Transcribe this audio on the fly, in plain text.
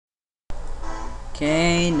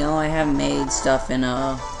Okay, no, I haven't made stuff in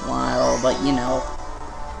a while, but you know,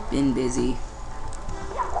 been busy.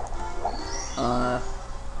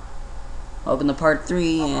 Welcome to part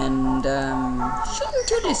 3, and shouldn't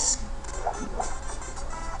do this.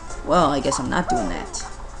 Well, I guess I'm not doing that.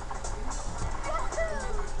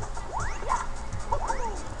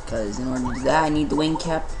 Because in order to do that, I need the wing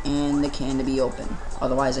cap and the can to be open.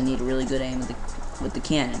 Otherwise, I need a really good aim with the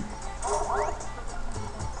cannon.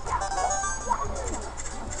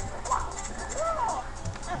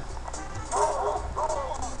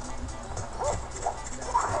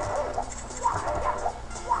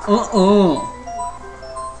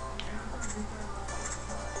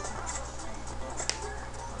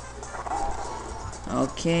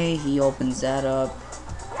 Okay, he opens that up.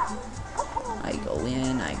 I go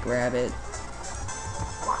in, I grab it.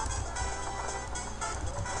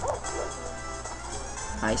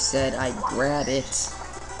 I said I grab it.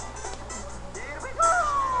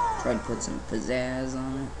 Try to put some pizzazz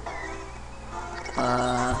on it.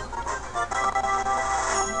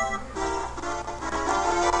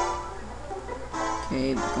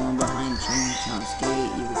 Okay, going behind Town's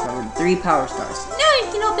gate, you recovered 3 power stars. Now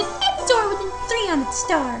you can open any door within 3 on its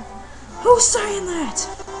star. Who's saying that?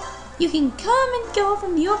 You can come and go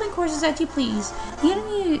from the open courses as you please. The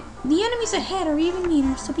enemies ahead are even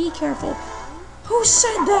meaner, so be careful. Who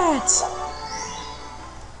said that?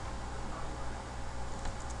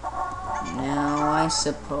 Now I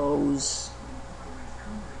suppose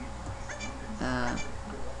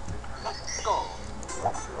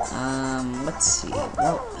let's see,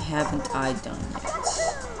 what haven't I done yet?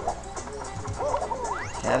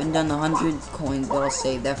 Haven't done the 100 coins, but I'll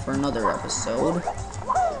save that for another episode.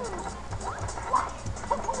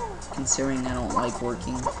 Considering I don't like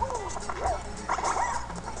working.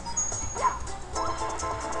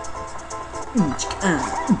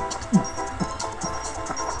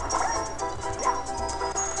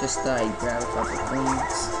 Just thought I'd grab a couple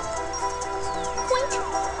coins.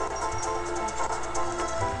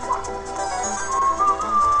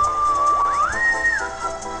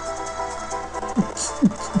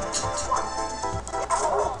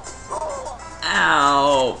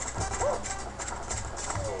 Ow!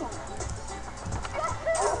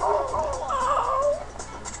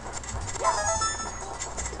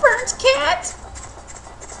 Burnt cat!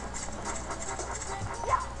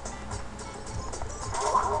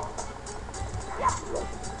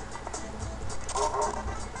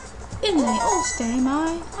 Inlay Ulstay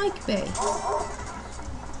my Ike Bay.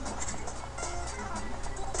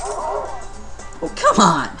 Oh, come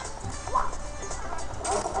on!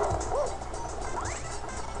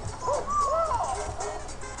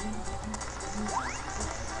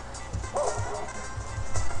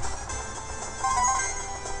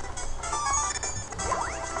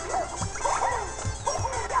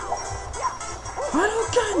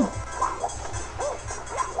 Hadouken!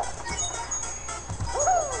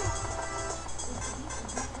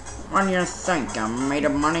 What do you think? I'm made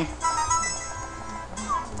of money?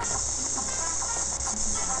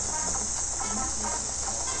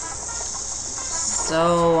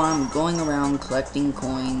 So I'm going around collecting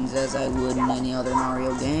coins as I would in any other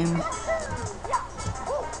Mario game.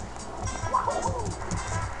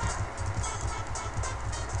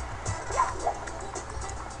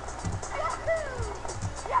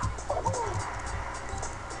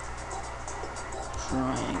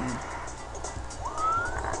 Trying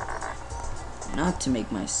not to make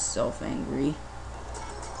myself angry.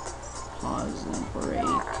 Pause and break.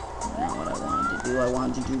 Not what I wanted to do. I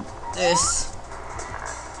wanted to do this.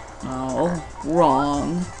 No,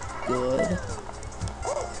 wrong. Good.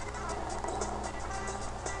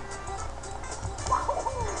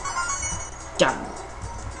 Done.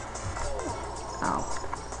 Ow.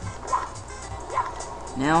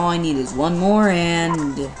 Now all I need is one more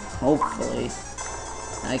and hopefully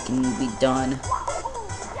I can be done.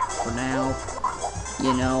 For now.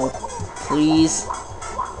 You know, please.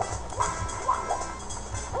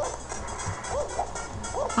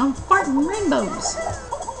 I'm farting rainbows.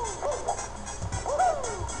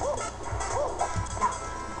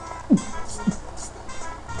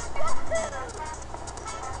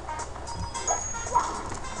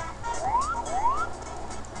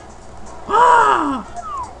 Ah!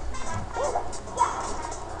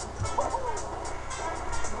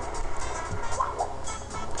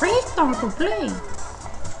 Start to play.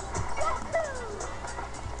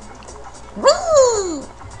 Woo!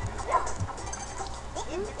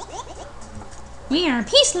 We are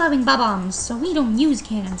peace-loving bob-ombs, so we don't use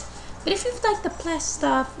cannons. But if you'd like the blast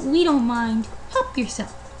stuff, we don't mind. Help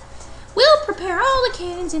yourself. We'll prepare all the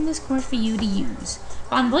cannons in this course for you to use.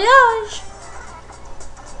 Bon voyage!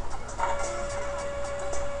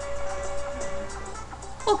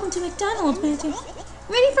 Welcome to McDonald's, Mantis.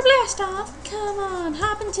 Ready for blast off? Come on,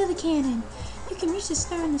 hop into the cannon. You can reach the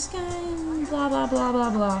star in the sky and blah blah blah blah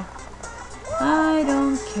blah. I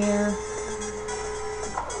don't care.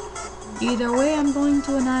 Either way, I'm going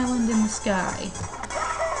to an island in the sky.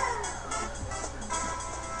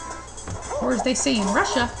 Or as they say in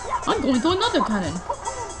Russia, I'm going to another cannon.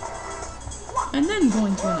 And then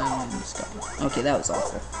going to an island in the sky. Okay, that was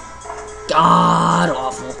awful. God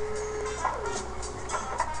awful.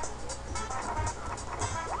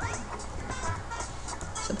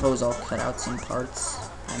 Suppose I'll cut out some parts.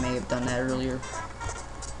 I may have done that earlier.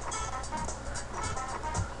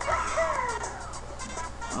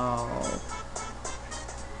 Oh.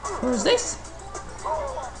 Or as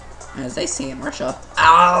they say in Russia.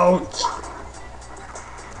 Ouch!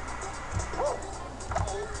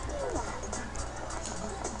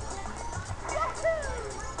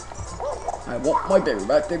 I want my baby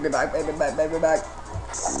back, baby back, baby back, baby back.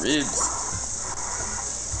 Ribs.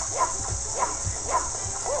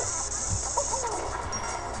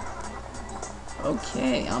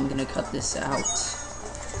 Okay, I'm gonna cut this out.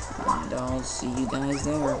 And I'll see you guys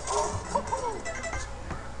there.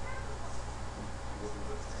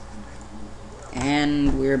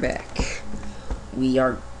 And we're back. We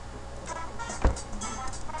are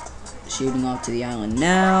shooting off to the island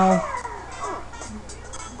now.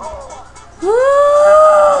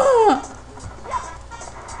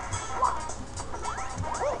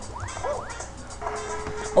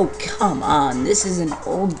 Oh, come on. This is an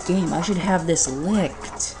old game. I should have this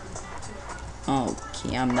licked.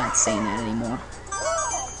 Okay, I'm not saying that anymore.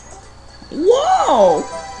 Whoa!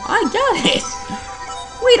 I got it!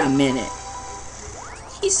 Wait a minute.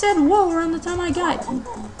 He said whoa around the time I got it.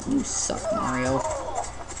 You suck, Mario.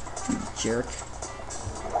 You jerk.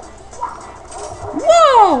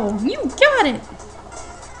 whoa! You got it!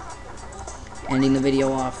 Ending the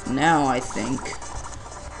video off now, I think.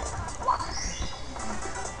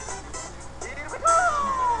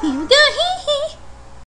 You got him!